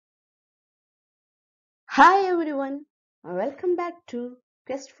Hi everyone, welcome back to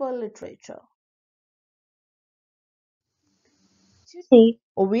Quest for Literature. Today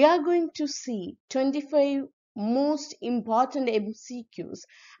we are going to see 25 most important MCQs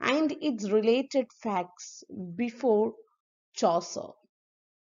and its related facts before Chaucer.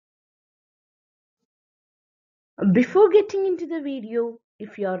 Before getting into the video,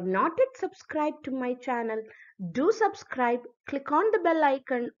 if you are not yet subscribed to my channel, do subscribe, click on the bell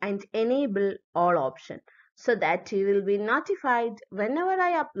icon and enable all option so that you will be notified whenever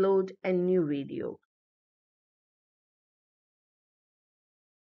I upload a new video.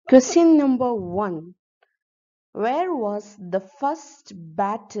 Question number 1. Where was the first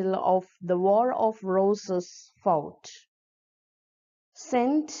battle of the War of Roses fought?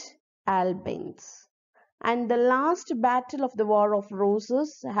 St. Albans. And the last battle of the War of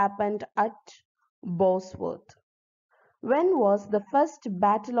Roses happened at Bosworth. When was the first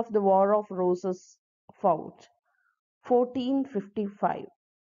battle of the War of Roses fought? 1455.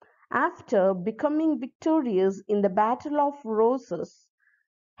 After becoming victorious in the Battle of Roses,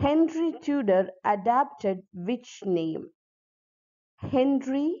 Henry Tudor adopted which name?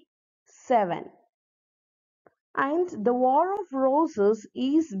 Henry VII. And the War of Roses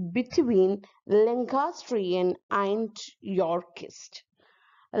is between Lancastrian and Yorkist.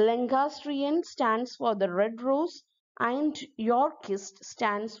 Lancastrian stands for the red rose and Yorkist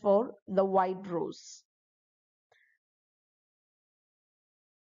stands for the white rose.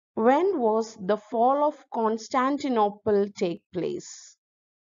 When was the fall of Constantinople take place?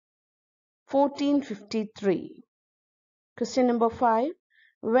 1453. Question number 5.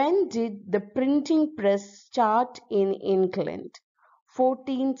 When did the printing press start in England?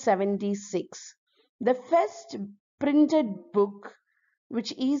 1476. The first printed book,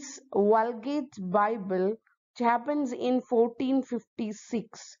 which is Vulgate Bible, which happens in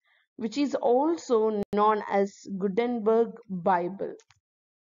 1456, which is also known as Gutenberg Bible.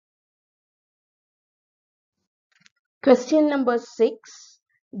 Question number 6.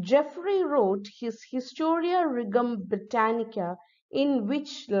 Geoffrey wrote his Historia Regum Britannica in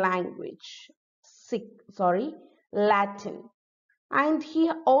which language? Latin. And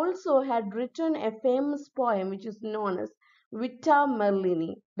he also had written a famous poem which is known as Vita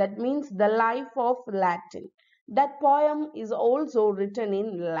Merlini, that means the life of Latin. That poem is also written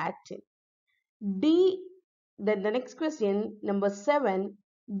in Latin. Then the next question, number 7.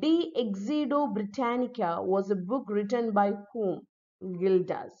 De Exedo Britannica was a book written by whom?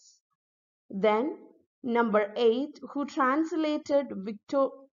 Gildas. Then number 8. Who translated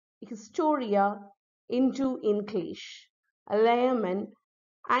Historia into English? Layman,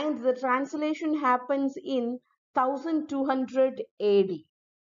 and the translation happens in 1200 AD.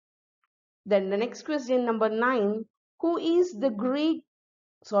 Then the next question, number 9. Who is the Green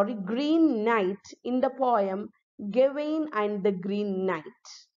Knight in the poem Gawain and the Green Knight?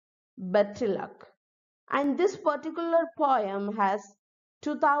 Bettilach. And this particular poem has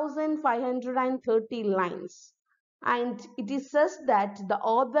 2530 lines. And it is says that the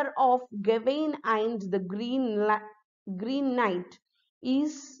author of Gawain and the Green Knight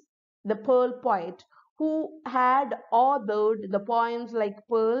is the Pearl poet who had authored the poems like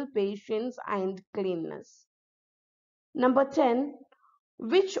Pearl, Patience, and Cleanness. Number 10.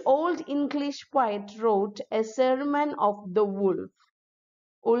 Which Old English poet wrote a Sermon of the Wolf?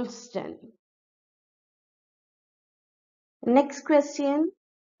 Ulston. Next question.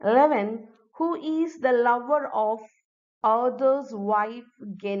 11. Who is the lover of Arthur's wife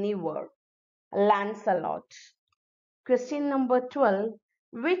Guinevere? Lancelot. Question number 12.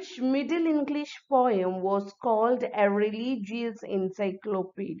 Which Middle English poem was called a religious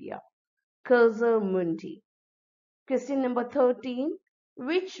encyclopedia? Cursor Mundi. Question number 13.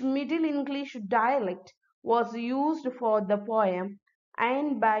 Which Middle English dialect was used for the poem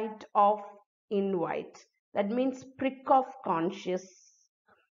Ein Bite of Invite? That means prick of conscience,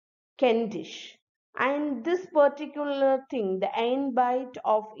 Kentish. And this particular thing, the Ein Bite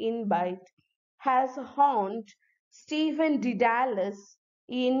of Invite, has haunted Stephen Dedalus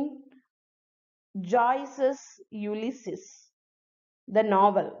in Joyce's Ulysses, the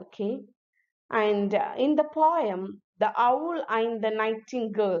novel, okay? And in the poem, The Owl and the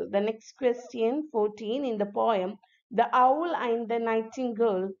Nightingale, the next question, 14, in the poem, The Owl and the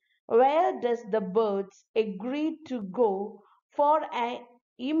Nightingale, where does the birds agree to go for an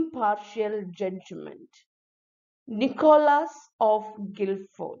impartial judgment? Nicholas of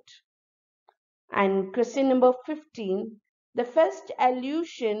Guildford. And question number 15, the first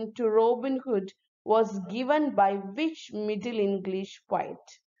allusion to Robin Hood was given by which Middle English poet?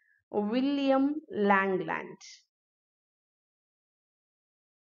 William Langland.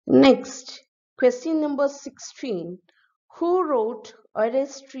 Next, Question number 16. Who wrote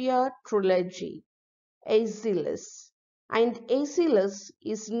Oresteia trilogy? Aeschylus. And Aeschylus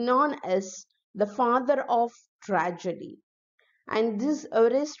is known as the father of tragedy. And this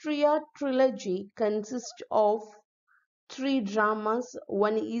Oresteia trilogy consists of three dramas.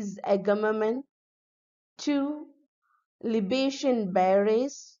 One is Agamemnon, two Libation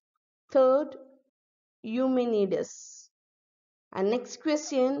Beres, third Eumenides. And next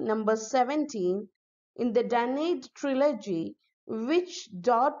question, number 17. In the Danaid trilogy, which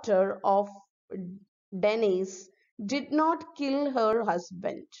daughter of Danaus did not kill her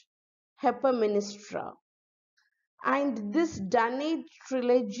husband? Hypermnestra. And this Danaid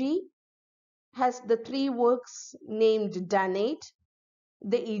trilogy has the three works named Danaid,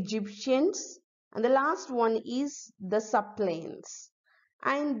 the Egyptians, and the last one is the Suppliants.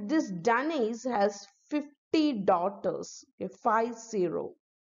 And this Danaus has 50 daughters, okay, 50.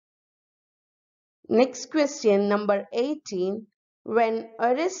 Next question, number 18. When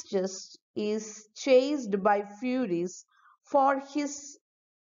Orestes is chased by Furies for his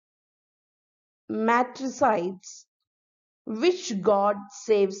matricides, which god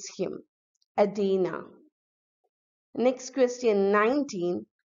saves him? Athena. Next question, 19.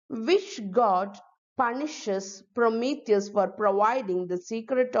 Which god punishes Prometheus for providing the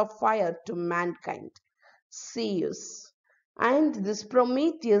secret of fire to mankind? Zeus. And this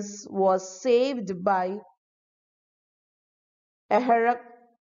Prometheus was saved by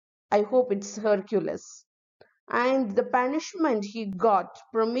I hope it's Hercules. And the punishment he got,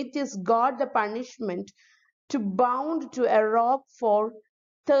 Prometheus got the punishment to bound to a rock for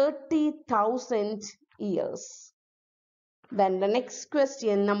 30,000 years. Then the next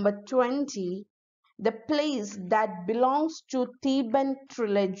question, number 20, the place that belongs to Theban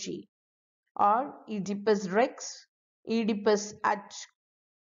trilogy are Oedipus Rex, Oedipus at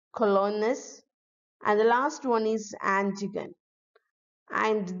Colonus, and the last one is Antigone.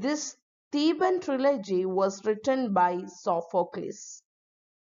 And this Theban trilogy was written by Sophocles.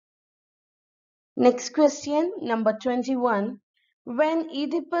 Next question, number 21. When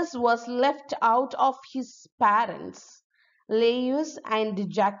Oedipus was left out of his parents, Laius and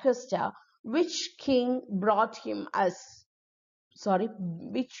Jocasta, which king brought him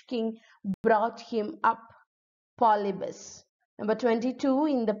up? Polybus. Number 22.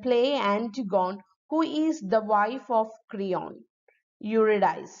 In the play Antigone, who is the wife of Creon?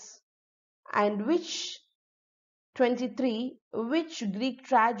 Eurydice. And 23. Which Greek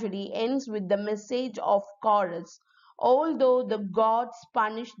tragedy ends with the message of chorus? Although the gods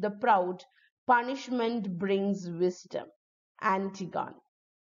punish the proud, punishment brings wisdom. Antigone.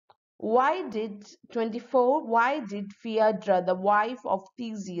 24. Why did Phaedra, the wife of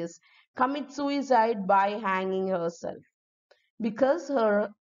Theseus, commit suicide by hanging herself? Because her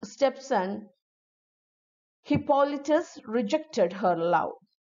stepson Hippolytus rejected her love.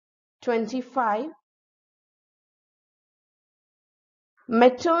 25.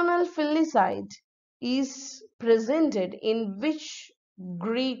 Maternal filicide is presented in which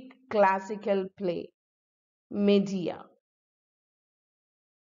Greek classical play? Medea.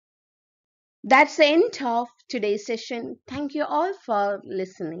 That's the end of today's session. Thank you all for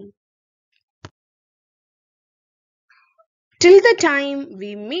listening. Till the time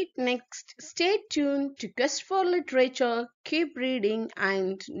we meet next, stay tuned to Quest for Literature. Keep reading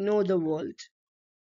and know the world.